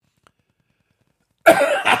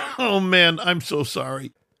Oh, man, I'm so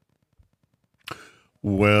sorry.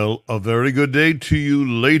 Well, a very good day to you,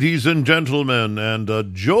 ladies and gentlemen, and a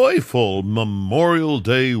joyful Memorial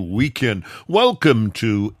Day weekend. Welcome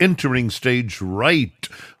to Entering Stage Right.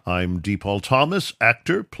 I'm D. Paul Thomas,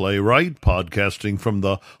 actor, playwright, podcasting from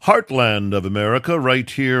the heartland of America, right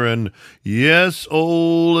here in, yes,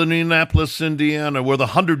 old Indianapolis, Indiana, where the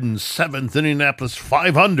 107th Indianapolis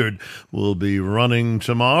 500 will be running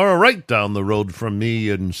tomorrow, right down the road from me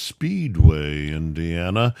in Speedway,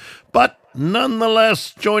 Indiana. But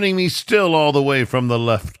nonetheless, joining me still all the way from the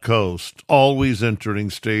left coast, always entering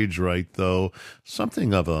stage right, though,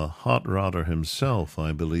 something of a hot rodder himself,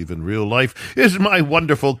 I believe, in real life, is my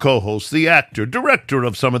wonderful co-host, the actor, director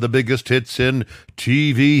of some of the biggest hits in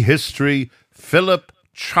TV history, Philip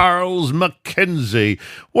Charles McKenzie.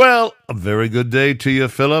 Well, a very good day to you,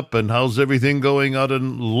 Philip, and how's everything going out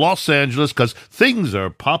in Los Angeles? Because things are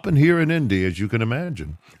popping here in Indy, as you can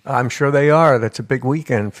imagine. I'm sure they are. That's a big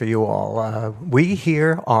weekend for you all. We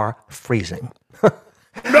here are freezing.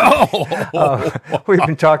 No! We've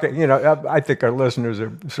been talking, I think our listeners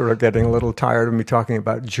are sort of getting a little tired of me talking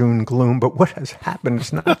about June gloom, but what has happened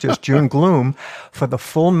is not just June gloom. For the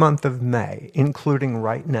full month of May, including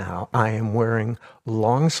right now, I am wearing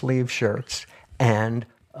long sleeve shirts and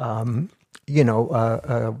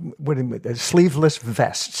sleeveless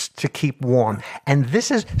vests to keep warm. And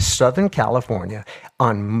this is Southern California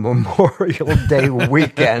on Memorial Day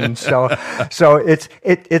weekend. So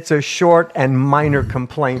it's a short and minor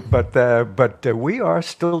complaint, but we are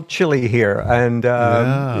still chilly here, and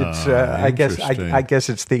I guess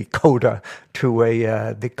it's the coda to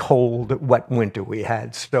the cold, wet winter we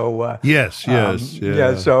had. So yes.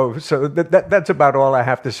 Yeah. So that's about all I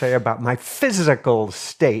have to say about my physical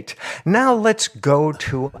state. Now let's go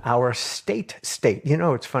to our state.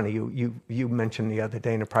 It's funny. You mentioned the other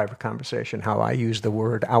day in a private conversation how I use the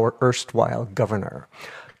word our erstwhile governor,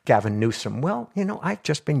 Gavin Newsom. Well, I've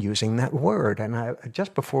just been using that word, and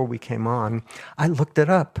just before we came on, I looked it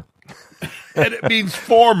up. And it means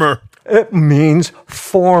former. It means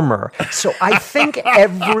former. So I think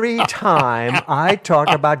every time I talk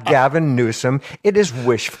about Gavin Newsom, it is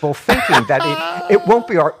wishful thinking that it won't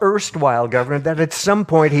be our erstwhile governor, that at some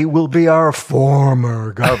point he will be our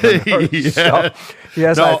former governor. Yeah. So,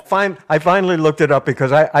 yes, No. I finally looked it up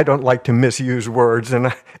because I don't like to misuse words,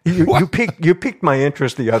 and you piqued my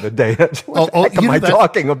interest the other day. What the heck am I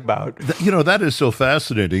talking about? That is so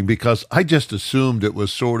fascinating because I just assumed it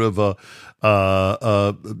was sort of a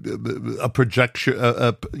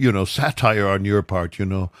projection, satire on your part.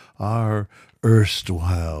 Our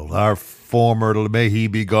erstwhile, our former, may he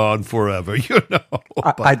be gone forever.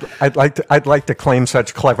 I'd like to claim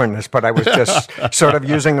such cleverness, but I was just sort of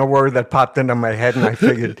using a word that popped into my head, and I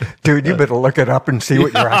figured, dude, you better look it up and see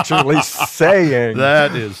what you're actually saying.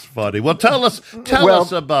 That is funny. Well, tell us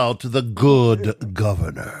about the good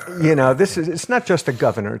governor. It's not just the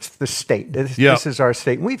governor; it's the state. This is our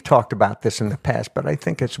state. We've talked about this in the past, but I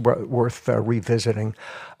think it's worth revisiting.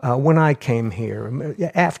 When I came here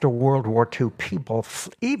after World War II, people,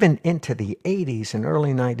 even into the 80s and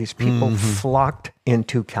early 90s, people flocked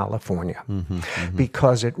into California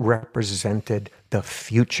because it represented the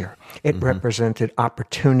future. It represented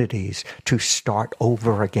opportunities to start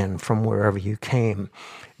over again from wherever you came.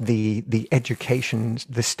 The education,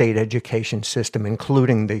 the state education system,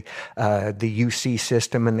 including the UC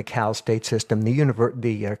system and the Cal State system,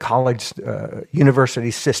 the college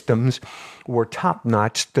university systems were top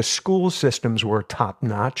notch. The school systems were top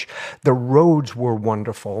notch. The roads were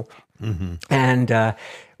wonderful, and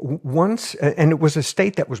it was a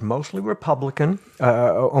state that was mostly Republican,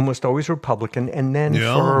 almost always Republican, and then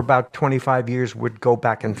for about 25 years would go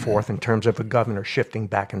back and forth in terms of a governor shifting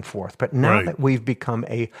back and forth. But now that we've become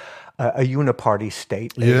a uniparty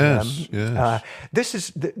state, this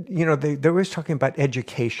is they're always talking about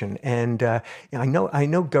education, and I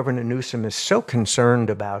know Governor Newsom is so concerned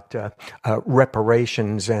about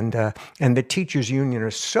reparations, and the teachers union are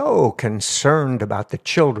so concerned about the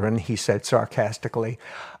children. He said sarcastically.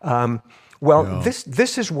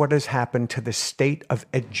 This is what has happened to the state of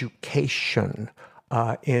education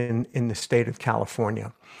in the state of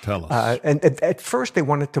California. Tell us. And at first they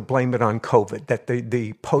wanted to blame it on COVID, that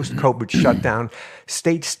the post-COVID shutdown,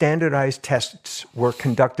 state standardized tests were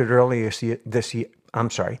conducted earlier this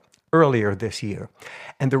year,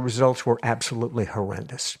 and the results were absolutely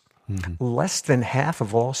horrendous. Less than half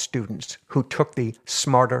of all students who took the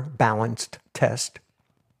Smarter Balanced test,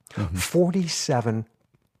 47%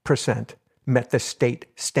 met the state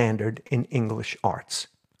standard in English arts.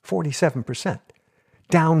 47%.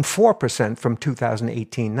 Down 4% from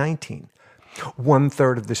 2018-19.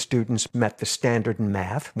 1/3 of the students met the standard in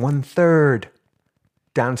math. 1/3,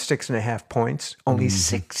 down 6.5 points. Only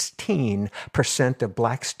 16% of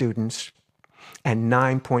black students and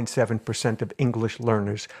 9.7% of English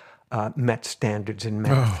learners met standards in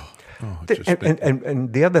math.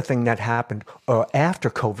 And the other thing that happened after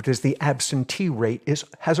COVID is the absentee rate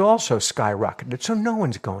has also skyrocketed. So no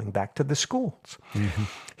one's going back to the schools. Mm-hmm.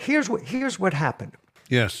 Here's what happened.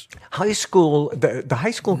 Yes. High school, the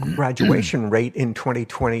high school graduation rate in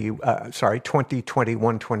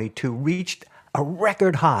 2021-22 reached a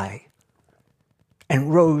record high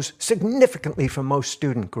and rose significantly for most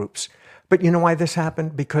student groups. But you know why this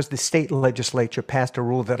happened? Because the state legislature passed a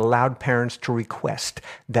rule that allowed parents to request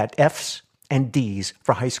that F's and D's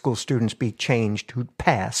for high school students be changed to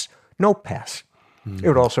pass, no pass. Mm-hmm.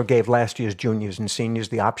 It also gave last year's juniors and seniors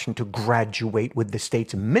the option to graduate with the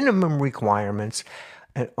state's minimum requirements,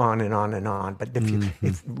 and on and on and on. But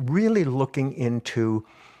if really looking into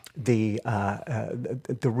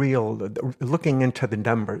looking into the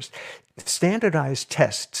numbers, standardized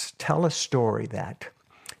tests tell a story that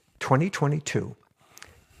 2022,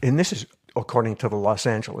 and this is according to the Los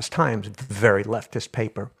Angeles Times, very leftist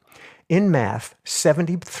paper, in math,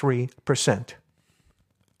 73%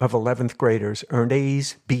 of 11th graders earned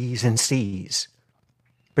A's, B's, and C's.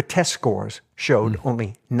 But test scores showed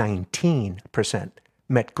only 19%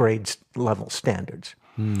 met grade level standards.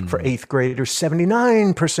 For 8th graders,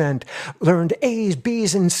 79% learned A's,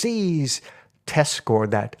 B's, and C's. Test score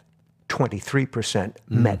that 23%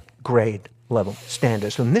 met grade level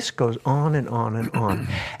standards. And this goes on and on and on.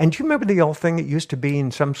 And do you remember the old thing that used to be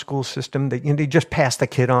in some school system that you just pass the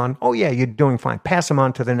kid on? Oh yeah, you're doing fine. Pass them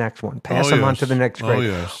on to the next one. Pass them on to the next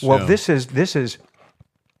grade. Well, this is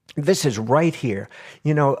right here.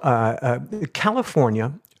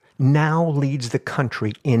 California now leads the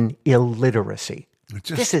country in illiteracy.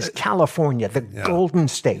 This is California, the Golden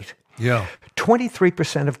State. Yeah.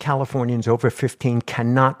 23% of Californians over 15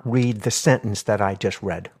 cannot read the sentence that I just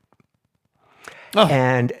read. Oh.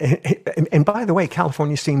 And by the way,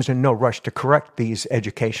 California seems in no rush to correct these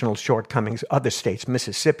educational shortcomings. Other states,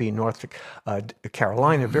 Mississippi, North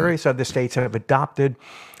Carolina, various other states have adopted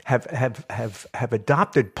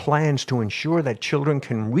plans to ensure that children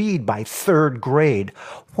can read by 3rd grade.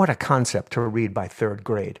 What a concept to read by 3rd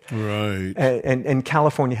grade. Right. And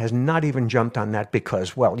California has not even jumped on that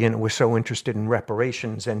because, we're so interested in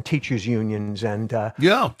reparations and teachers unions and the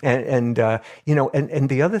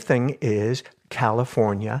other thing is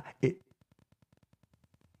California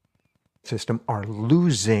system are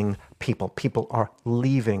losing people. People are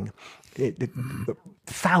leaving.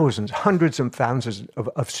 Thousands, hundreds of thousands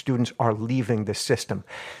of students are leaving the system.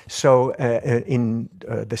 So in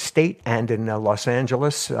the state and in Los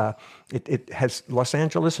Angeles, Los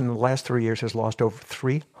Angeles in the last 3 years has lost over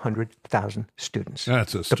 300,000 students.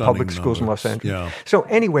 That's a the public schools in Los Angeles. Yeah. So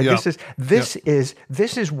anyway, this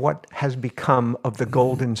is what has become of the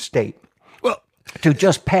Golden State. To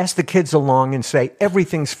just pass the kids along and say,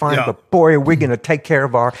 everything's fine, but boy, are we going to take care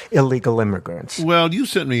of our illegal immigrants. Well, you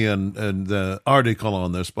sent me an article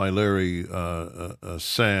on this by Larry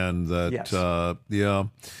Sand that,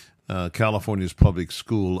 California's public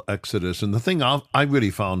school exodus. And the thing I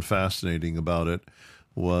really found fascinating about it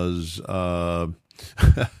was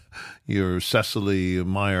your Cecily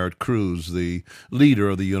Mayart Cruz, the leader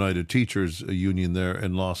of the United Teachers Union there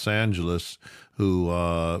in Los Angeles, who,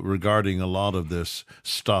 regarding a lot of this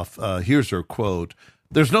stuff, here's her quote: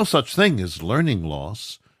 "There's no such thing as learning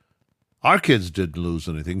loss. Our kids didn't lose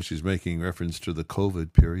anything." She's making reference to the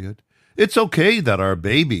COVID period. "It's okay that our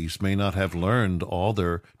babies may not have learned all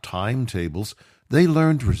their timetables. They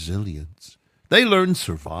learned resilience. They learned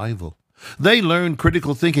survival. They learn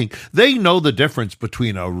critical thinking. They know the difference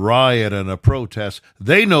between a riot and a protest.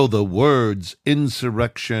 They know the words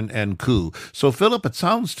insurrection and coup." So, Philip, it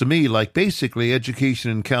sounds to me like basically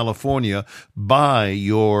education in California by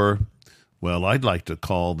your, I'd like to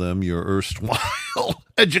call them your erstwhile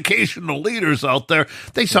educational leaders out there.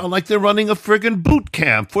 They sound like they're running a friggin' boot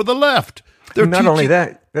camp for the left. They're not only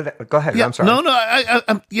that. Go ahead. Yeah, I'm sorry.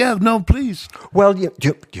 No, please. Well, do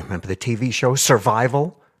you remember the TV show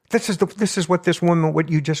Survival? This is what this woman, what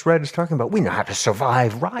you just read, is talking about. We know how to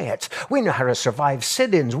survive riots. We know how to survive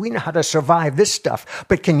sit-ins. We know how to survive this stuff.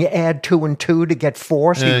 But can you add 2 and 2 to get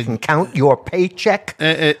 4 so you can count your paycheck?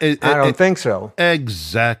 I don't think so.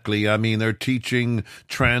 Exactly. I mean, they're teaching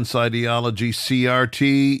trans ideology,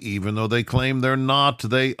 CRT, even though they claim they're not.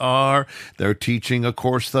 They are. They're teaching, of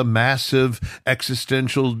course, the massive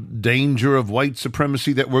existential danger of white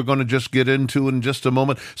supremacy that we're going to just get into in just a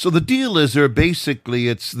moment. So the deal is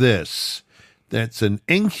it's this. that's an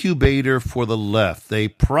incubator for the left. They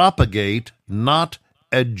propagate, not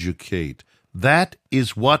educate. That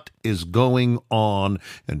is what is going on.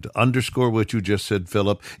 And to underscore what you just said,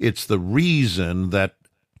 Philip, it's the reason that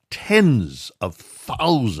tens of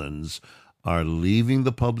thousands are leaving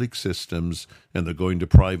the public systems and they're going to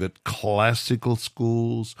private classical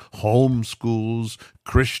schools, home schools,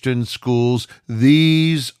 Christian schools.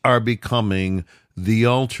 These are becoming the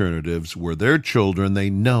alternatives where their children, they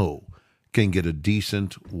know, can get a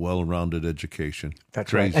decent, well-rounded education.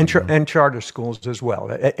 That's right. And charter schools as well.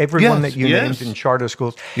 Everyone that you named in charter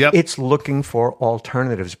schools, it's looking for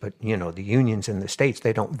alternatives. But, the unions in the states,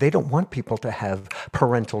 they don't want people to have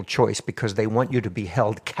parental choice because they want you to be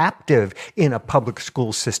held captive in a public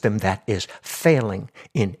school system that is failing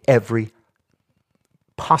in every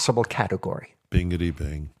possible category. Bingity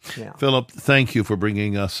bing. Yeah. Philip, thank you for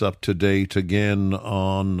bringing us up to date again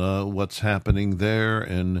on what's happening there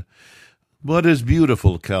and what is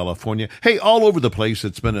beautiful California. Hey, all over the place,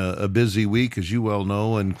 it's been a busy week, as you well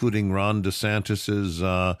know, including Ron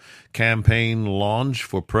DeSantis' campaign launch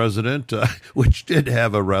for president, which did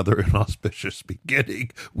have a rather inauspicious beginning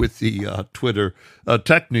with the Twitter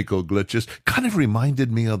technical glitches. Kind of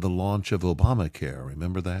reminded me of the launch of Obamacare.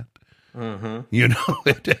 Remember that? Mm-hmm.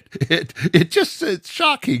 It's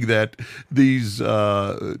shocking that these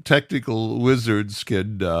technical wizards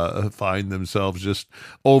can find themselves just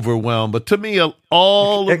overwhelmed. But to me,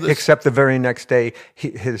 all of this, except the very next day,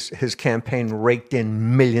 his campaign raked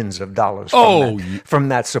in millions of dollars from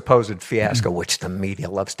that supposed fiasco, which the media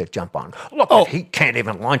loves to jump on. Look, he can't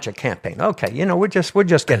even launch a campaign. Okay, we're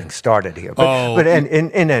just getting started here. But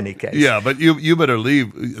in any case, but you better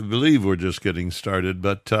believe we're just getting started.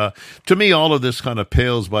 But to me, all of this kind of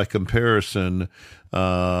pales by comparison.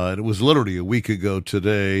 It was literally a week ago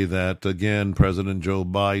today that, again, President Joe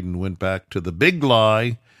Biden went back to the big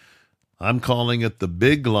lie. I'm calling it the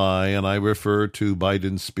big lie, and I refer to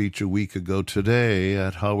Biden's speech a week ago today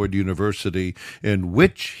at Howard University, in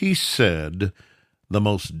which he said the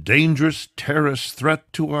most dangerous terrorist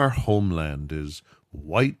threat to our homeland is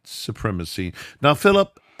white supremacy. Now,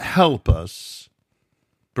 Philip, help us.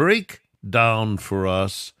 Break down for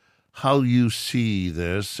us how you see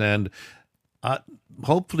this, and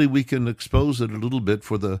hopefully we can expose it a little bit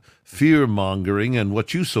for the fear-mongering and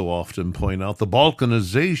what you so often point out, the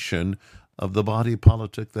balkanization of the body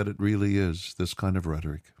politic that it really is, this kind of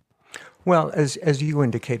rhetoric. Well, as you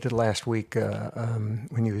indicated last week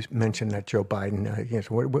when you mentioned that Joe Biden,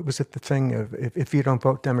 what was it, the thing of if you don't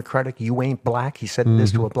vote Democratic, you ain't black? He said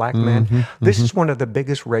this to a black man. This is one of the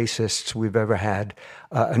biggest racists we've ever had,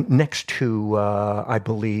 next to, I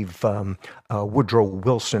believe, Woodrow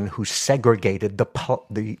Wilson, who segregated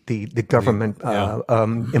the government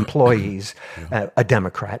employees, a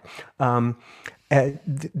Democrat.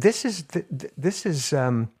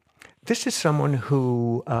 This is someone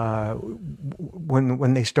who,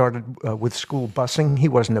 when they started with school busing, he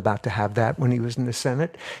wasn't about to have that when he was in the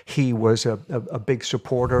Senate. He was a big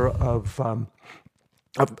supporter of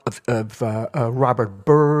Robert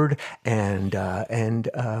Byrd and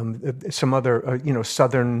some other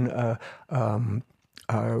Southern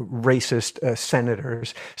racist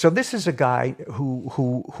senators. So this is a guy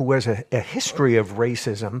who has a history of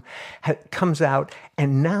racism, comes out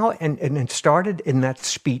and now and it started in that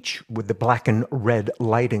speech with the black and red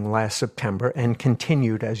lighting last September and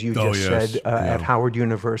continued, as you said, at Howard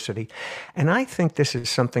University. And I think this is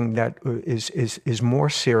something that is more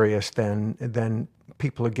serious than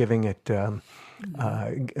people are giving it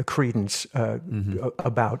credence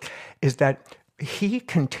about, is that he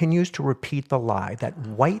continues to repeat the lie that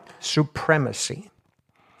white supremacy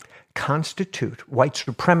white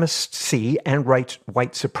supremacy and white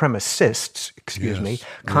supremacists,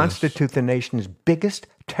 constitute the nation's biggest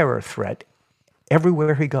terror threat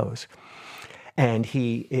everywhere he goes. And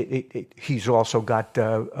he's also got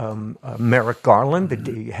Merrick Garland,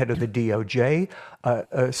 the head of the DOJ,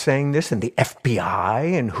 saying this, and the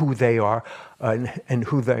FBI, and who they are, and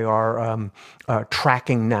who they are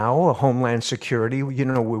tracking now, Homeland Security.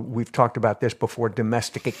 We've talked about this before.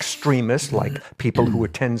 Domestic extremists, like people who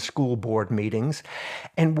attend school board meetings,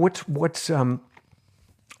 and what's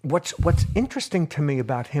interesting to me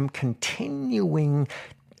about him continuing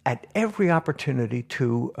at every opportunity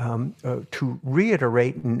to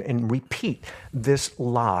reiterate and repeat this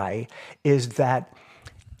lie is that,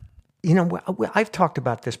 I've talked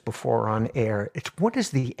about this before on air. It's what is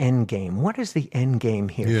the end game? What is the end game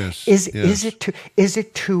here? Yes. Is it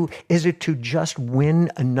to just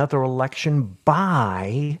win another election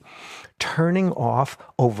by turning off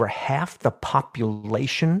over half the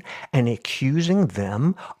population and accusing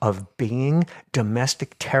them of being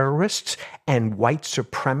domestic terrorists and white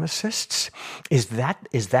supremacists? Is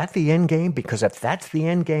that the end game? Because if that's the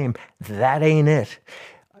end game, that ain't it.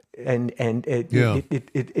 And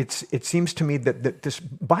it seems to me that this,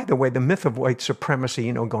 by the way, the myth of white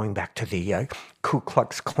supremacy, going back to the Ku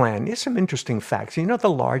Klux Klan, is some interesting facts. The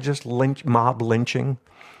largest mob lynching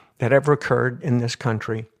that ever occurred in this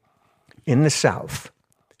country, in the South,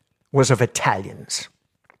 was of Italians.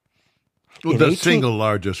 Well, the single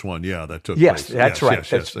largest one, that took place. That's right.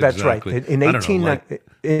 That's exactly. right. In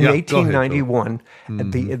 1891,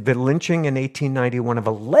 the lynching in 1891 of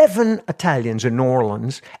 11 Italians in New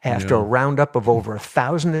Orleans after a roundup of over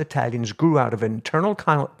 1,000 Italians grew out of internal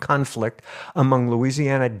conflict among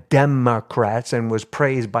Louisiana Democrats and was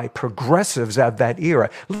praised by progressives of that era.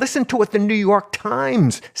 Listen to what the New York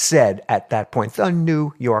Times said at that point. The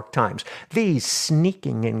New York Times. These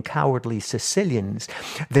sneaking and cowardly Sicilians,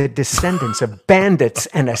 the descendants of bandits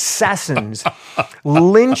and assassins.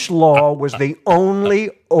 Lynch law was the only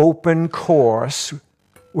course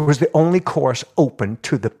open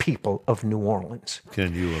to the people of New Orleans.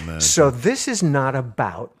 Can you imagine? So this is not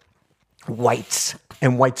about whites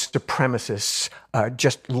and white supremacists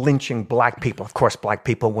just lynching black people. Of course, black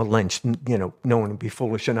people were lynched. No one would be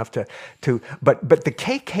foolish enough to. But the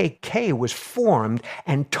KKK was formed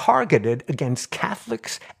and targeted against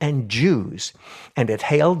Catholics and Jews, and it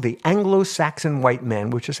hailed the Anglo-Saxon white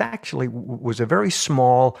man, which was a very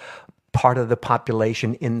small part of the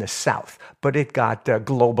population in the South, but it got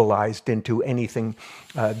globalized into anything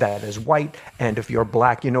that is white. And if you're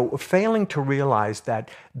black, failing to realize that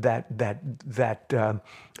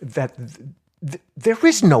there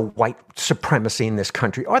is no white supremacy in this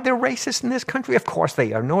country. Are there racists in this country? Of course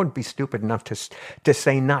they are. No one would be stupid enough to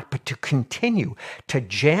say not, but to continue to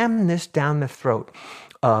jam this down the throat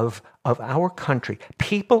of our country.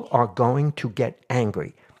 People are going to get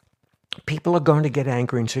angry. People are going to get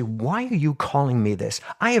angry and say, why are you calling me this?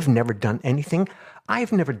 I have never done anything. I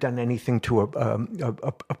have never done anything to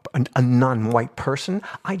a non-white person.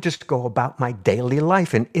 I just go about my daily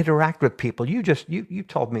life and interact with people. You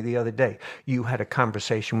told me the other day you had a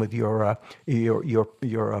conversation with your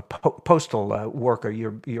postal worker,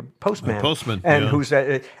 your postman, and who's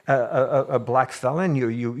a black fella, and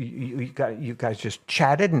you guys just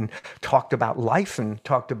chatted and talked about life and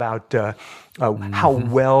talked about how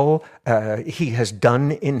well he has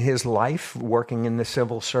done in his life working in the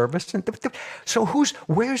civil service. And so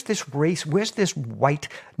where's this race, where's this white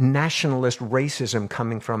nationalist racism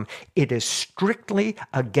coming from? It is strictly,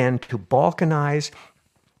 again, to balkanize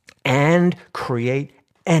and create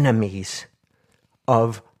enemies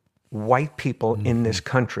of white people in this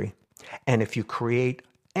country. And if you create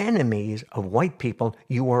enemies of white people,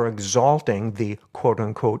 you are exalting the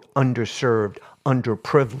quote-unquote underserved,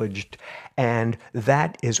 underprivileged, and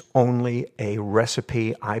that is only a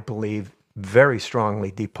recipe, I believe, very strongly,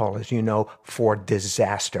 Deep Paul, as you know, for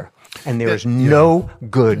disaster. And there is no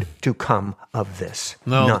good to come of this.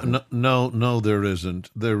 No, there isn't.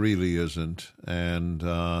 There really isn't. And,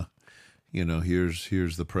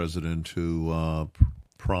 here's the president who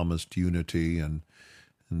promised unity, and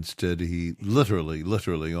instead he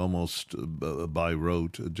literally, almost by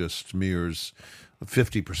rote, just smears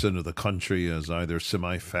 50% of the country as either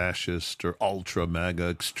semi-fascist or ultra-MAGA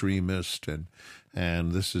extremist,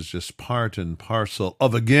 and this is just part and parcel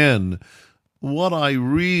of, again, what I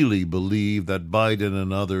really believe that Biden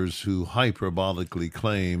and others who hyperbolically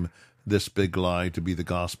claim this big lie to be the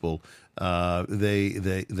gospel,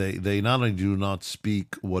 they not only do not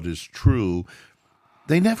speak what is true,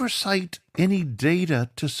 they never cite any data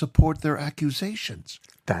to support their accusations.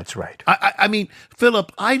 That's right. I mean,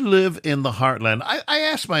 Philip, I live in the heartland. I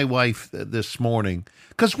asked my wife this morning,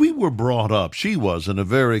 because we were brought up, she was in a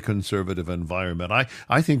very conservative environment.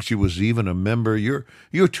 I think she was even a member,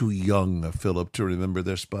 you're too young, Philip, to remember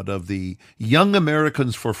this, but of the Young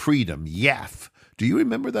Americans for Freedom, YAF. Do you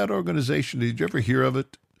remember that organization? Did you ever hear of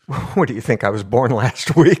it? What do you think? I was born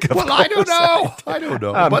last week. Well, I don't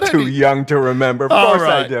know. I'm too young to remember. Of course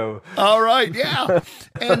I do. All right, yeah.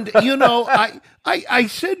 And, I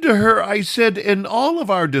said to her, in all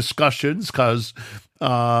of our discussions, because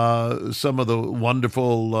some of the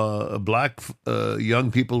wonderful black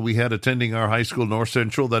young people we had attending our high school, North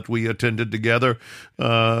Central, that we attended together.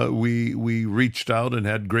 We reached out and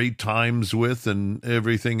had great times with and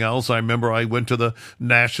everything else. I remember I went to the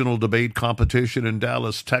national debate competition in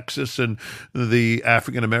Dallas, Texas, and the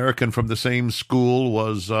African American from the same school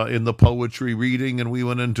was in the poetry reading, and we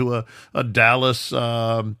went into a Dallas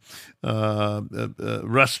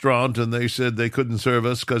restaurant, and they said they couldn't serve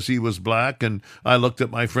us because he was black. And I looked at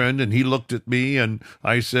my friend, and he looked at me, and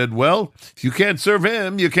I said, well, if you can't serve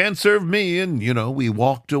him, you can't serve me. And, we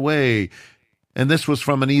walked away. And this was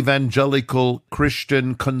from an evangelical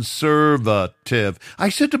Christian conservative. I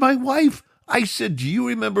said to my wife, I said, do you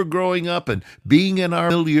remember growing up and being in our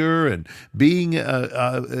milieu and being in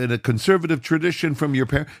a conservative tradition from your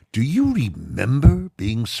parents? Do you remember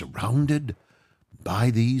being surrounded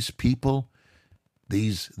by these people,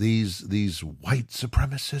 these white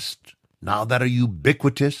supremacists, now that are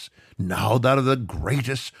ubiquitous, now that are the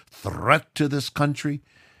greatest threat to this country?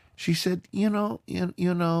 She said, you know,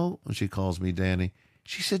 she calls me Danny.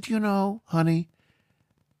 She said, honey,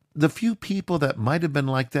 the few people that might have been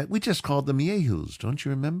like that, we just called them yahoos. Don't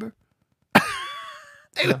you remember?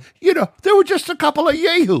 There were just a couple of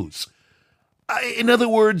yahoos. In other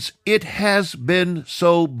words, it has been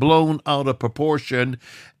so blown out of proportion,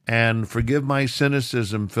 and forgive my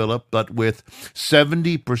cynicism, Philip, but with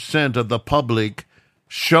 70% of the public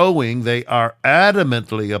showing they are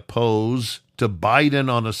adamantly opposed to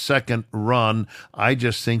Biden on a second run, I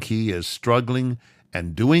just think he is struggling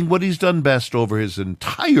and doing what he's done best over his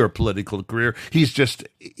entire political career. He's just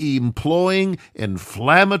employing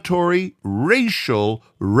inflammatory racial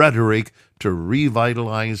rhetoric to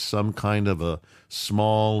revitalize some kind of a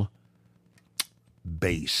small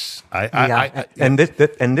base. And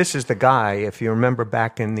this is the guy. If you remember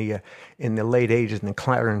back in the late '80s in the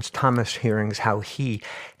Clarence Thomas hearings, how he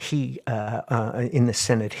in the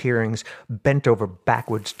Senate hearings bent over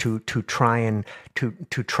backwards to try and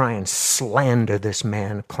slander this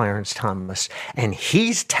man, Clarence Thomas. And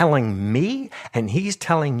he's telling me, and he's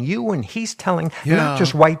telling you, and he's telling not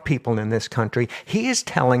just white people in this country, he is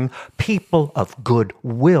telling people of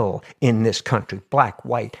goodwill in this country, black,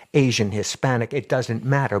 white, Asian, Hispanic, it doesn't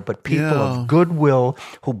matter, but people of goodwill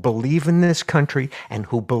who believe in this country and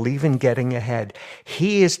who believe in getting ahead.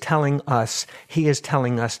 He is telling us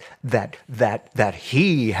that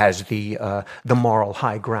he has the moral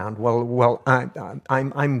high ground. Well,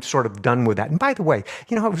 I'm sort of done with that. And by the way,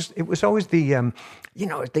 it was always the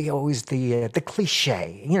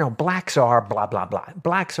cliche. Blacks are blah blah blah.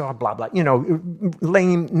 Blacks are blah blah.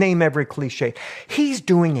 Name every cliche. He's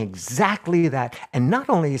doing exactly that, and not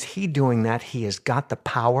only is he doing that, he has got the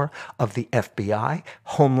power of the FBI,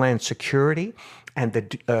 Homeland Security, and the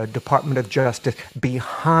Department of Justice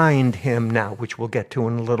behind him now, which we'll get to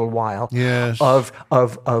in a little while. Yes. Of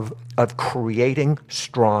creating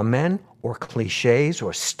straw men or cliches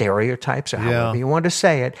or stereotypes or however you want to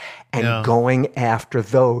say it, and going after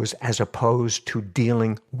those as opposed to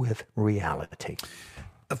dealing with reality.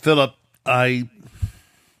 Philip, I'm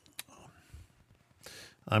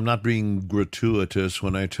not being gratuitous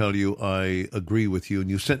when I tell you I agree with you. And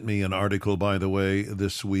you sent me an article, by the way,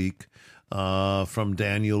 this week from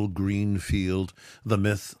Daniel Greenfield, The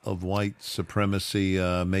Myth of White Supremacy,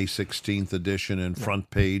 May 16th edition in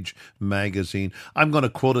Front Page Magazine. I'm going to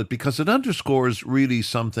quote it because it underscores really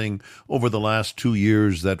something over the last 2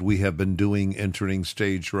 years that we have been doing Entering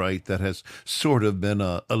Stage Right that has sort of been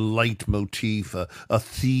a leitmotif, a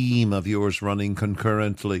theme of yours running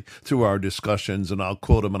concurrently through our discussions. And I'll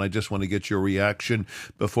quote them, and I just want to get your reaction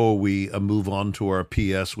before we move on to our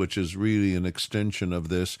PS, which is really an extension of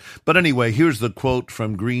this. But anyway, here's the quote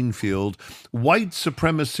from Greenfield. White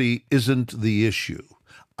supremacy isn't the issue.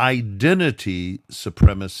 Identity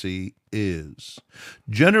supremacy is.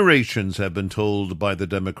 Generations have been told by the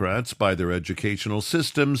Democrats, by their educational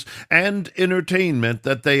systems and entertainment,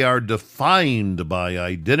 that they are defined by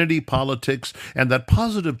identity politics and that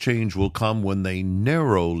positive change will come when they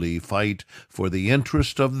narrowly fight for the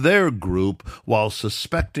interest of their group while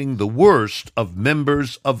suspecting the worst of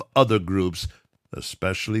members of other groups,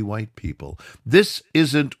 especially white people. This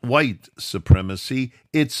isn't white supremacy,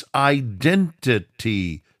 it's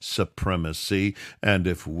identity supremacy, and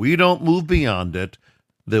if we don't move beyond it,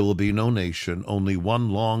 there will be no nation, only one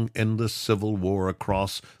long, endless civil war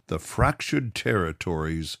across the fractured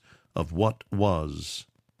territories of what was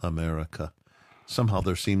America. Somehow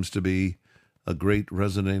there seems to be a great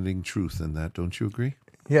resonating truth in that, don't you agree?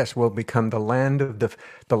 Yes, we'll become the land of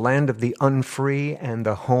the unfree and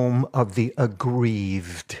the home of the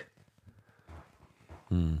aggrieved.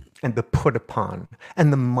 and the put upon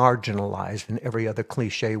and the marginalized and every other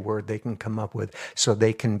cliche word they can come up with, so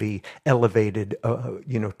they can be elevated,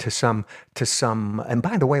 to some. And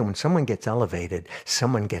by the way, when someone gets elevated,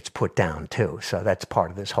 someone gets put down too. So that's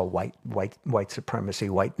part of this whole white supremacy,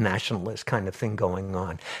 white nationalist kind of thing going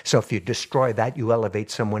on. So if you destroy that, you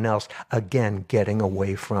elevate someone else, again, getting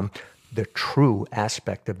away from the true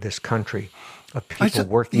aspect of this country, of people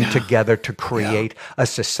working together to create a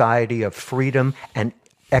society of freedom and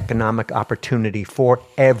economic opportunity for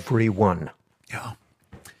everyone. Yeah.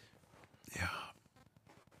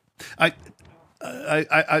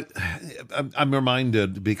 I'm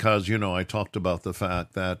reminded because, I talked about the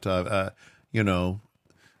fact that,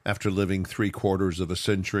 after living 3/4 of a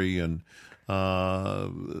century and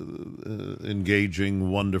engaging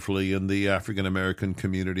wonderfully in the African American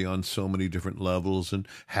community on so many different levels, and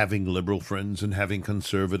having liberal friends and having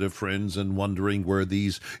conservative friends, and wondering where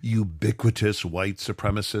these ubiquitous white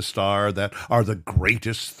supremacists are that are the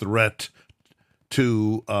greatest threat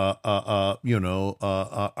to our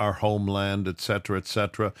homeland, etc.,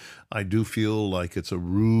 etc. I do feel like it's a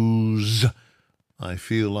ruse. I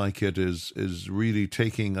feel like it is really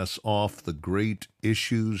taking us off the great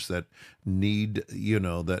issues that need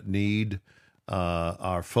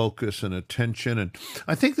our focus and attention. And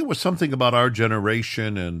I think there was something about our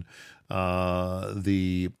generation and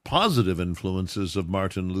the positive influences of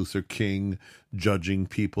Martin Luther King, judging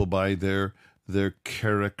people by their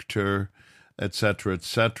character, etc.,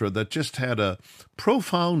 that just had a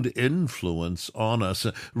profound influence on us,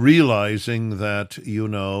 realizing that,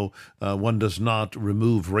 one does not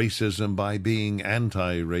remove racism by being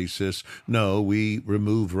anti-racist. No, we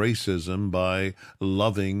remove racism by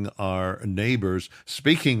loving our neighbors.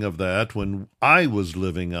 Speaking of that, when I was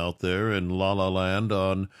living out there in La La Land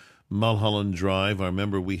on Mulholland Drive, I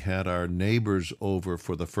remember we had our neighbors over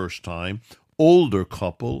for the first time. Older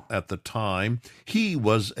couple at the time. He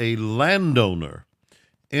was a landowner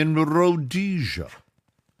in Rhodesia.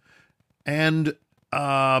 And,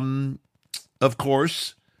 of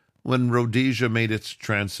course, when Rhodesia made its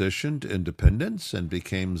transition to independence and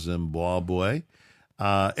became Zimbabwe,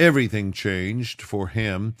 everything changed for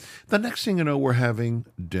him. The next thing you know, we're having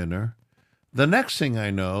dinner. The next thing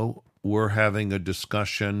I know, we're having a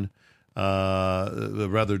discussion, a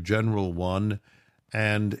rather general one,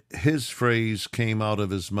 and his phrase came out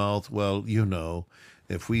of his mouth, well,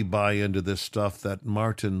 if we buy into this stuff that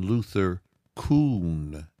Martin Luther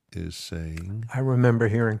Kuhn is saying. I remember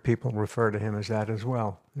hearing people refer to him as that as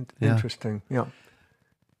well. Interesting, yeah.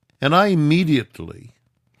 And I immediately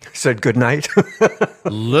said good night.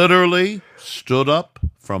 Literally stood up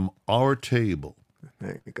from our table.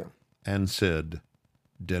 There you go. And said,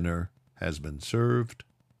 dinner has been served.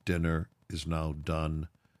 Dinner is now done.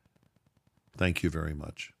 Thank you very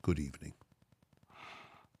much. Good evening.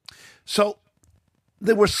 So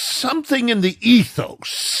there was something in the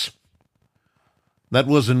ethos that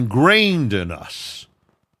was ingrained in us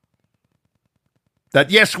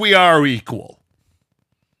that, yes, we are equal.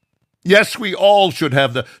 Yes, we all should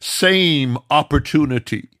have the same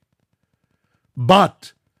opportunity.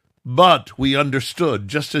 But we understood,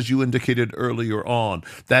 just as you indicated earlier on,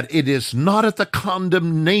 that it is not at the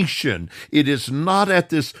condemnation, it is not at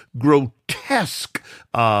this grotesque,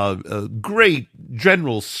 great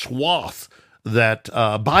general swath that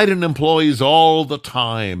Biden employs all the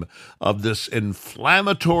time of this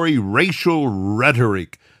inflammatory racial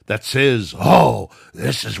rhetoric that says,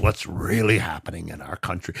 this is what's really happening in our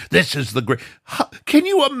country. This is the great... Can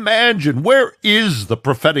you imagine? Where is the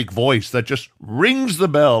prophetic voice that just rings the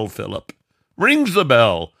bell, Philip? Rings the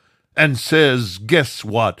bell and says, guess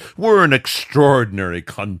what? We're an extraordinary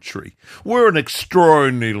country. We're an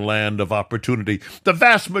extraordinary land of opportunity. The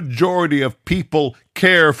vast majority of people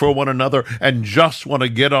care for one another and just want to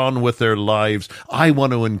get on with their lives. I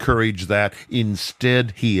want to encourage that.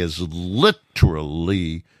 Instead, he is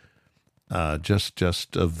literally just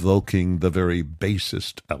evoking the very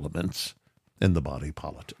basest elements in the body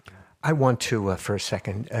politic. I want to, for a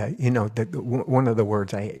second, one of the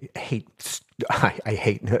words I hate. I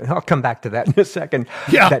hate. I'll come back to that in a second.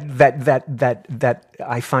 Yeah. That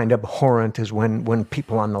I find abhorrent is when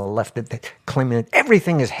people on the left claim that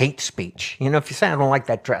everything is hate speech. If you say I don't like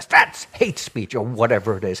that dress, that's hate speech or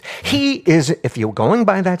whatever it is. He is. If you're going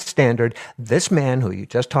by that standard, this man who you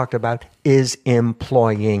just talked about is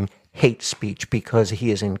employing hate speech because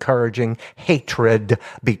he is encouraging hatred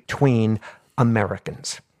between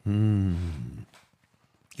Americans. Yeah.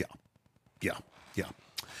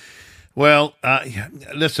 Well,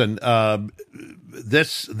 listen.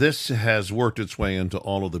 This has worked its way into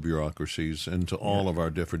all of the bureaucracies, into all of our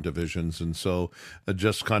different divisions, and so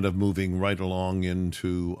just kind of moving right along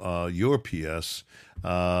into your PS.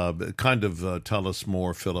 Tell us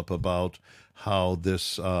more, Philip, about how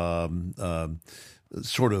this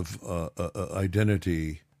sort of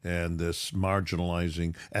identity and this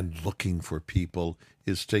marginalizing and looking for people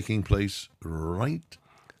is taking place right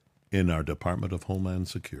in our Department of Homeland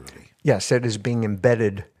Security. Yes, it is being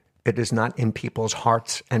embedded. It is not in people's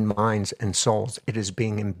hearts and minds and souls. It is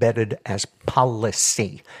being embedded as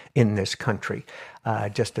policy in this country.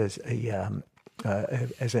 Just as a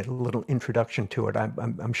little introduction to it,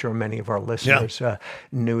 I'm sure many of our listeners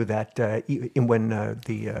knew that when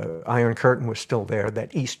the Iron Curtain was still there,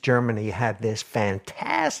 that East Germany had this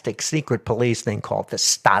fantastic secret police thing called the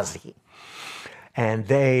Stasi. And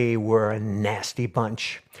they were a nasty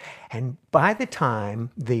bunch. And by the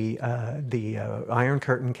time the Iron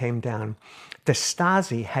Curtain came down, the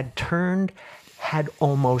Stasi had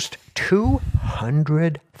almost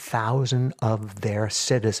 200,000 of their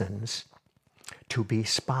citizens to be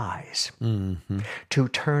spies, to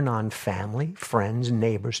turn on family, friends,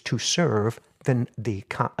 neighbors, to serve the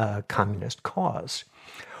communist cause.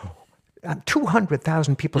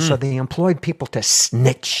 200,000 people, so they employed people to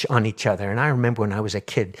snitch on each other. And I remember when I was a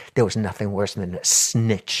kid, there was nothing worse than a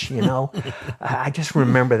snitch, you know? I just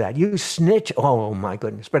remember that. You snitch, oh my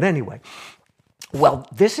goodness. But anyway, well,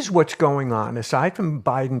 this is what's going on. Aside from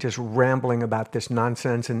Biden just rambling about this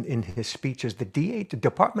nonsense in his speeches, the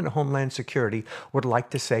Department of Homeland Security would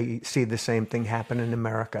like to see the same thing happen in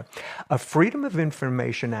America. A Freedom of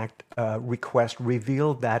Information Act request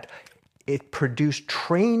revealed that it produced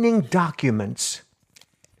training documents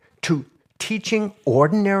to teaching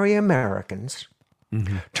ordinary Americans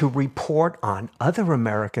to report on other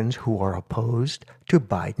Americans who are opposed to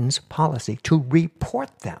Biden's policy, to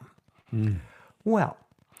report them. Well,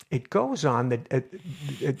 it goes on that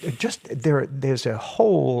there's a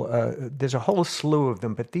whole slew of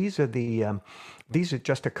them, but these are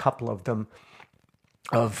just a couple of them.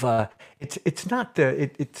 It's not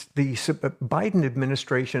the Biden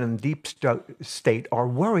administration and deep state are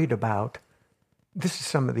worried about. This is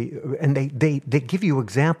some of the, and they give you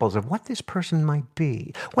examples of what this person might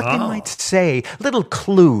be, what they might say, little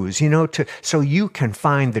clues, so you can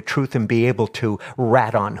find the truth and be able to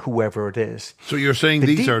rat on whoever it is. So you're saying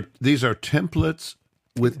these are templates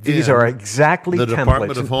within these are exactly the templates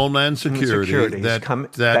Department of Homeland Security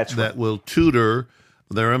that will tutor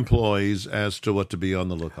their employees as to what to be on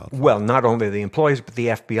the lookout for. Well, not only the employees, but the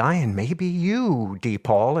FBI and maybe you, D.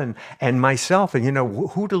 Paul, and myself, and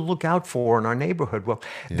who to look out for in our neighborhood. Well,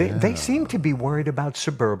 they seem to be worried about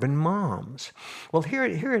suburban moms. Well, here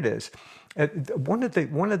it is. One of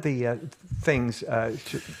the things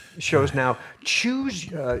shows now. Choose.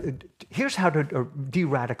 Here's how to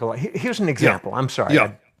de-radicalize. Here's an example. I'm sorry,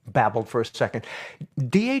 I babbled for a second.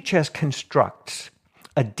 DHS constructs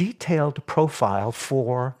a detailed profile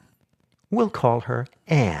for, we'll call her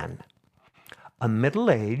Anne, a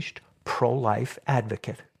middle-aged pro-life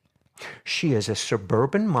advocate. She is a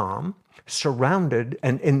suburban mom, surrounded,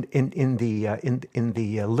 and in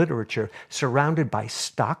the literature, surrounded by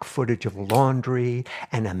stock footage of laundry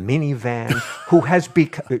and a minivan, who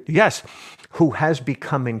has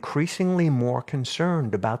become increasingly more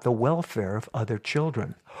concerned about the welfare of other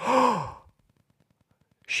children.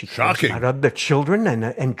 She cares about other children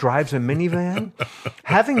and drives a minivan.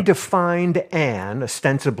 Having defined Anne,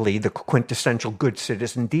 ostensibly the quintessential good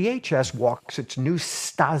citizen, DHS walks its new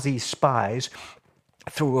Stasi spies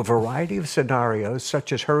through a variety of scenarios,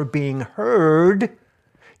 such as her being heard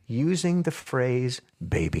using the phrase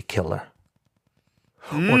baby killer,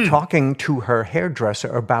 or talking to her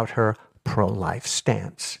hairdresser about her pro-life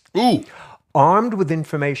stance. Ooh. Armed with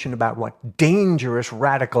information about what dangerous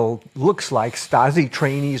radical looks like, Stasi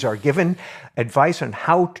trainees are given advice on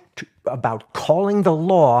about calling the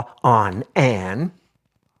law on Anne,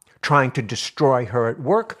 trying to destroy her at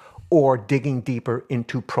work, or digging deeper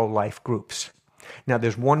into pro-life groups. Now,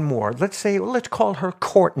 there's one more. Let's call her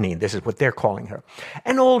Courtney. This is what they're calling her.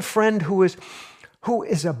 An old friend who is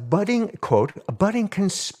a budding, quote, a budding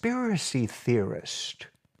conspiracy theorist,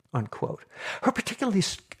 unquote. Her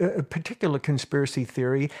particular conspiracy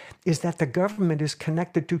theory is that the government is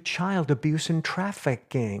connected to child abuse and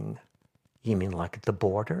trafficking. You mean like at the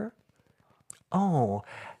border? Oh,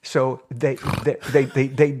 so they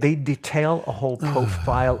detail a whole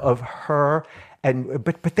profile of her,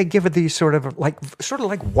 but they give her these sort of like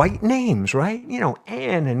white names, right?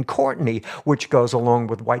 Anne and Courtney, which goes along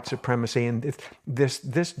with white supremacy. And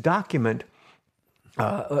this document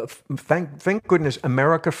Thank goodness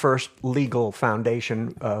America First Legal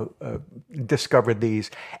Foundation discovered these,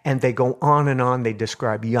 and they go on and on. They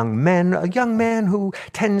describe young men, a young man who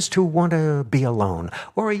tends to want to be alone,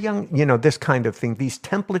 or a young, this kind of thing. These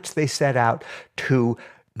templates they set out to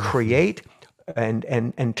create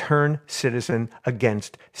and turn citizen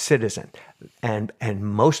against citizen, and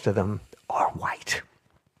most of them are white.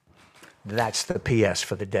 That's the PS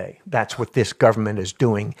for the day. That's what this government is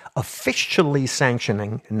doing, officially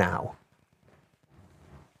sanctioning now.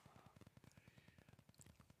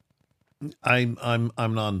 I'm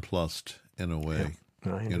nonplussed in a way.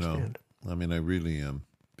 Yeah, I understand. I mean, I really am,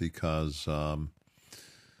 because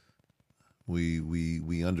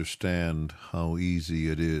we understand how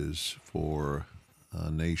easy it is for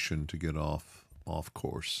a nation to get off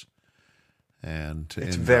course. And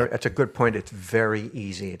that's a good point. It's very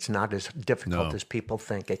easy. It's not as difficult as people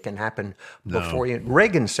think. It can happen before you.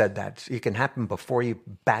 Reagan said that it can happen before you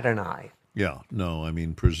bat an eye. Yeah, no, I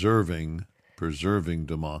mean preserving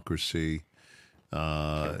democracy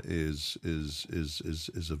is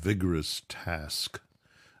a vigorous task,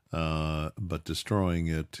 but destroying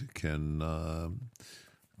it can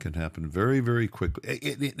happen very, very quickly.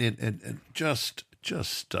 And just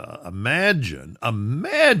imagine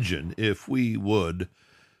if we would,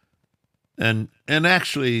 and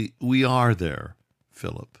actually we are there,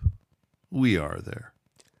 Philip. We are there.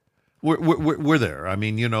 We're there. I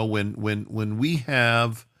mean, when we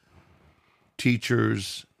have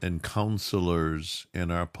teachers and counselors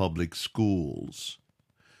in our public schools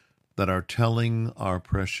that are telling our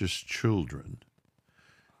precious children,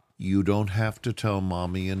 you don't have to tell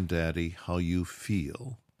mommy and daddy how you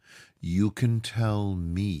feel. You can tell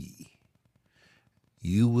me.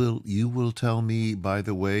 You will tell me, by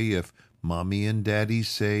the way, if mommy and daddy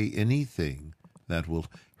say anything that will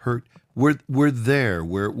hurt. We're there.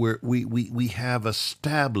 We have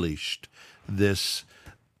established this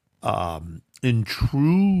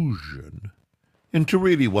intrusion into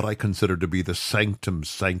really what I consider to be the sanctum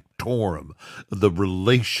sanctorum, the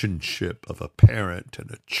relationship of a parent and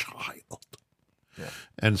a child. Yeah.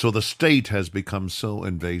 And so the state has become so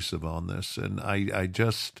invasive on this, and I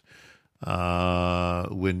just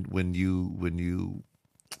when you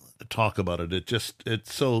talk about it,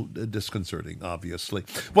 it's so disconcerting. Obviously,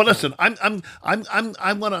 well, listen, I'm going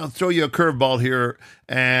to throw you a curveball here,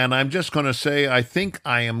 and I'm just going to say I think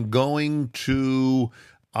I am going to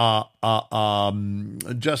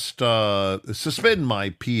just suspend my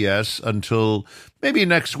PS until maybe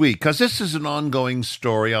next week, because this is an ongoing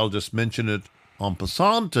story. I'll just mention it en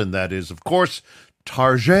passant, and that is, of course,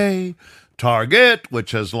 Target,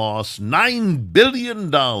 which has lost $9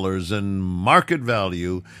 billion in market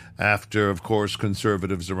value after, of course,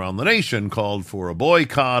 conservatives around the nation called for a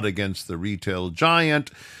boycott against the retail giant,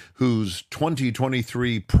 whose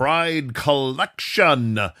 2023 Pride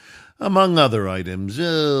collection, among other items,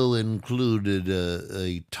 included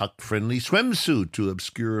a tuck-friendly swimsuit to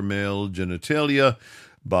obscure male genitalia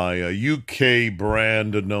by a UK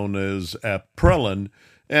brand known as Aprelin,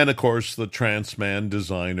 and, of course, the trans man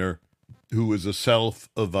designer, who is a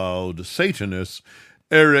self-avowed Satanist,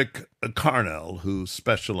 Eric Carnell, who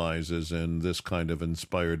specializes in this kind of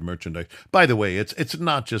inspired merchandise. By the way, it's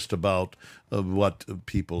not just about what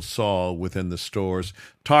people saw within the stores.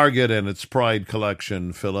 Target and its Pride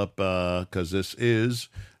collection, Philip, because this is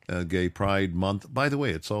Gay Pride Month. By the way,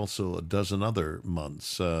 it's also a dozen other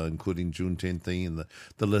months, including Juneteenth, and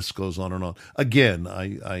the list goes on and on. Again,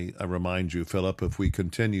 I remind you, Philip, if we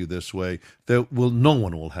continue this way, no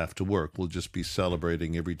one will have to work. We'll just be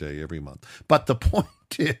celebrating every day, every month. But the point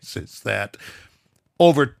is that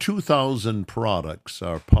over 2,000 products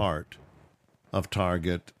are part of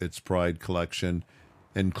Target, its Pride collection,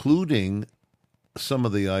 including some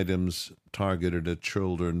of the items targeted at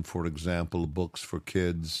children. For example, books for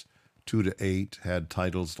kids 2 to 8 had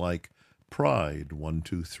titles like Pride 1,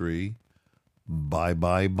 2, 3, Bye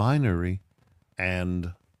Bye Binary,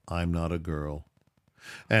 and I'm Not a Girl.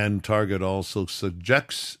 And Target also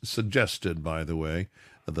suggested, by the way,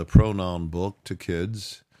 the pronoun book to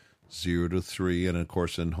kids 0 to 3, and of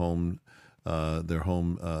course in their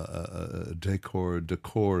home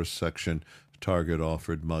decor section, Target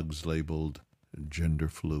offered mugs labeled gender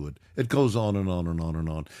fluid. It goes on and on and on and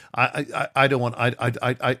on. I don't want.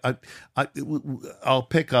 I'll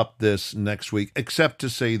pick up this next week, except to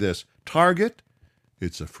say this: Target,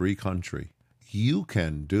 it's a free country. You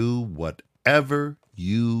can do whatever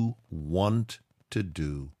you want to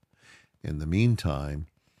do. In the meantime,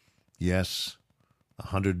 yes,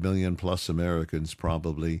 100 million plus Americans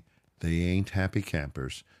probably, they ain't happy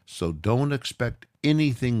campers. So don't expect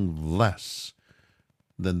anything less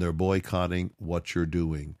then they're boycotting what you're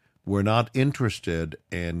doing. We're not interested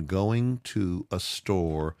in going to a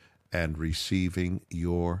store and receiving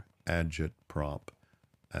your agitprop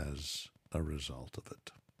as a result of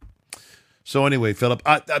it. So anyway, Philip,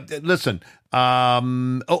 listen. By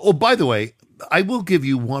the way, I will give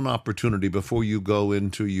you one opportunity before you go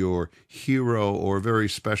into your hero or very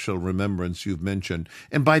special remembrance you've mentioned.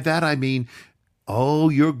 And by that I mean,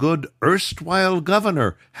 your good erstwhile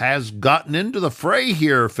governor has gotten into the fray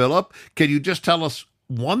here, Philip. Can you just tell us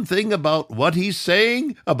one thing about what he's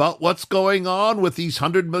saying about what's going on with these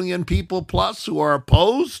 100 million people plus who are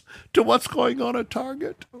opposed to what's going on at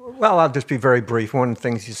Target? Well, I'll just be very brief. One of the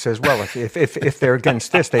things he says, well, if they're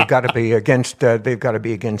against this, they've got to be against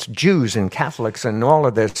Jews and Catholics and all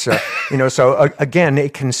of this. So again, a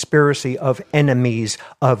conspiracy of enemies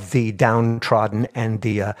of the downtrodden and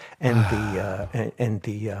the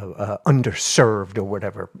underserved or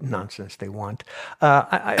whatever nonsense they want.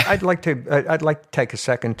 I'd like to take a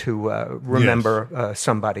second to remember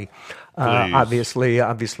somebody.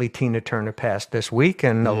 Obviously, Tina Turner passed this week,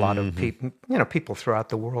 and a lot of people throughout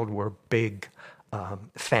the world were big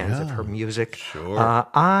fans of her music. Sure.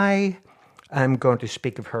 I am going to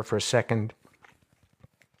speak of her for a second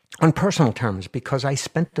on personal terms because I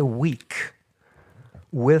spent a week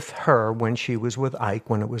with her when she was with Ike,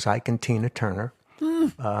 when it was Ike and Tina Turner.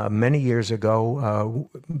 Many years ago,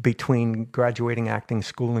 between graduating acting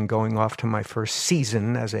school and going off to my first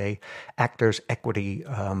season as a Actors Equity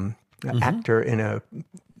actor in a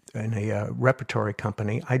repertory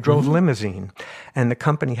company, I drove limousine, and the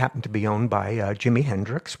company happened to be owned by Jimi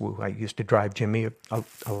Hendrix, who I used to drive Jimmy a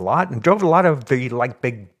lot, and drove a lot of the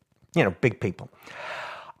big people.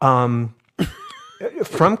 From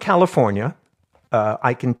California,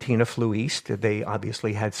 Ike and Tina flew east. They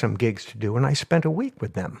obviously had some gigs to do, and I spent a week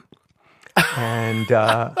with them. And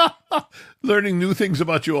learning new things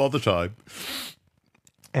about you all the time.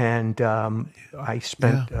 And I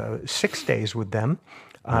spent 6 days with them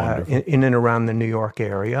in and around the New York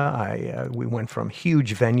area. We went from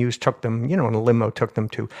huge venues, took them, in a limo, took them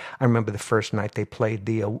to, I remember the first night they played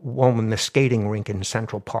the skating rink in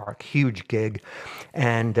Central Park, huge gig.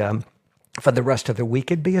 And for the rest of the week,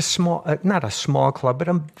 it'd be a small, not a small club, but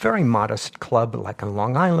a very modest club, like on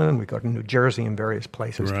Long Island. We go to New Jersey and various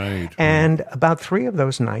places. Right. And about 3 of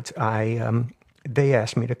those nights, they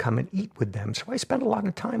asked me to come and eat with them. So I spent a lot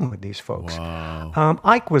of time with these folks. Wow.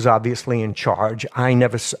 Ike was obviously in charge. I'm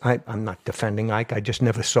not defending Ike. I just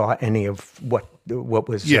never saw any of what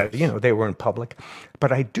was, they were in public.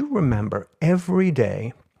 But I do remember every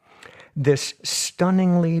day this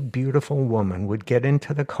stunningly beautiful woman would get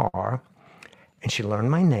into the car, and she learned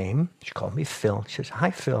my name. She called me Phil. She says, "Hi,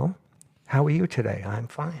 Phil. How are you today?" "I'm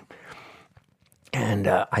fine." And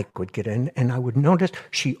I would get in, and I would notice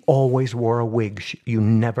she always wore a wig. You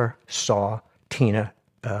never saw Tina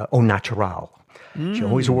au natural. She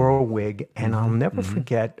always wore a wig, and I'll never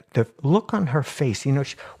forget the look on her face.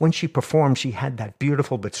 When she performed, she had that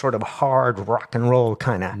beautiful but sort of hard rock and roll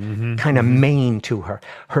kind of mane to her.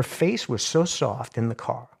 Her face was so soft in the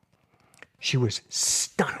car. She was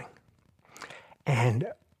stunning. And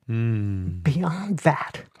beyond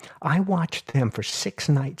that, I watched them for 6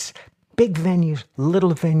 nights. Big venues,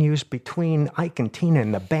 little venues, between Ike and Tina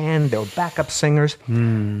and the band, their backup singers.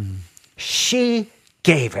 She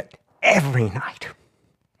gave it every night.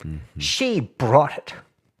 She brought it.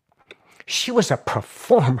 She was a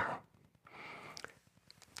performer.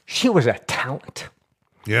 She was a talent.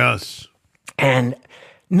 Yes. And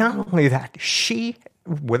not only that,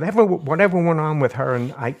 whatever went on with her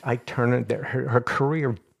and Ike Turner, her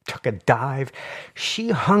career took a dive. She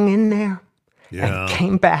hung in there and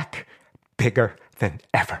came back bigger than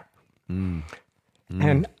ever.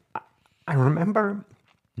 And I remember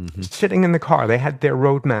sitting in the car. They had their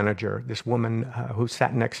road manager, this woman who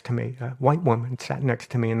sat next to me, a white woman, sat next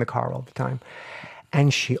to me in the car all the time.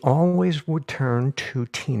 And she always would turn to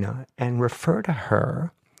Tina and refer to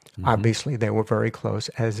her, obviously they were very close,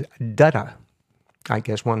 as Dudda. I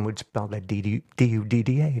guess one would spell that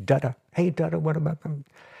D-U-D-D-A, Dudda. "Hey, Dudda, what about them?"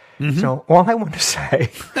 So all I want to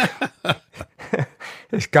say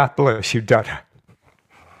is God bless you, Dudda.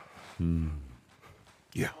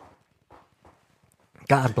 Yeah.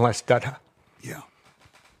 God bless Dudda. Yeah.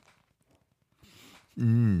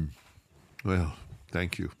 Well,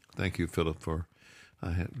 thank you. Thank you, Philip, for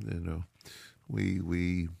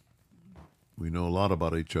we know a lot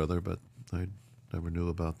about each other, but I never knew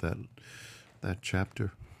about that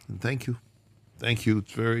chapter. And thank you. Thank you.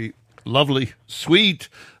 It's very lovely, sweet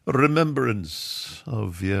remembrance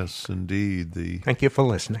of, yes, indeed, Thank you for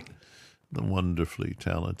listening. The wonderfully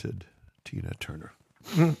talented Tina Turner.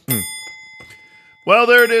 Well,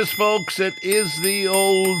 there it is, folks. It is the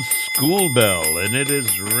old school bell, and it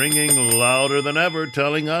is ringing louder than ever,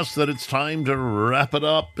 telling us that it's time to wrap it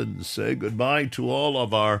up and say goodbye to all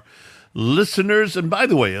of our listeners. And by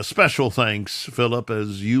the way, a special thanks, Philip,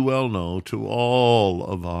 as you well know, to all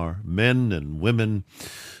of our men and women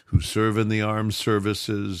who serve in the armed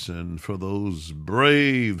services, and for those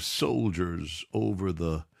brave soldiers over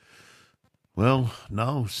the, well,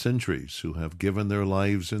 now centuries, who have given their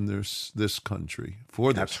lives in this country,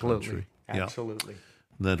 for this country. Absolutely.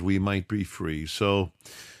 That we might be free. So,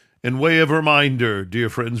 in way of reminder, dear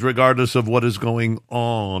friends, regardless of what is going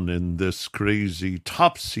on in this crazy,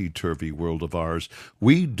 topsy-turvy world of ours,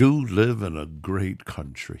 we do live in a great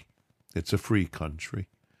country. It's a free country.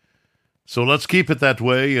 So let's keep it that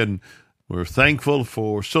way, and we're thankful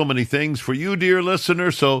for so many things for you, dear listener.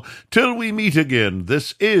 So till we meet again,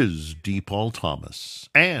 this is D. Paul Thomas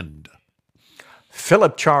and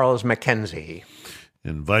Philip Charles Mackenzie,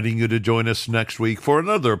 inviting you to join us next week for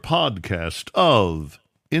another podcast of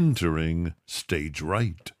Entering Stage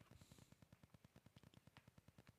Right.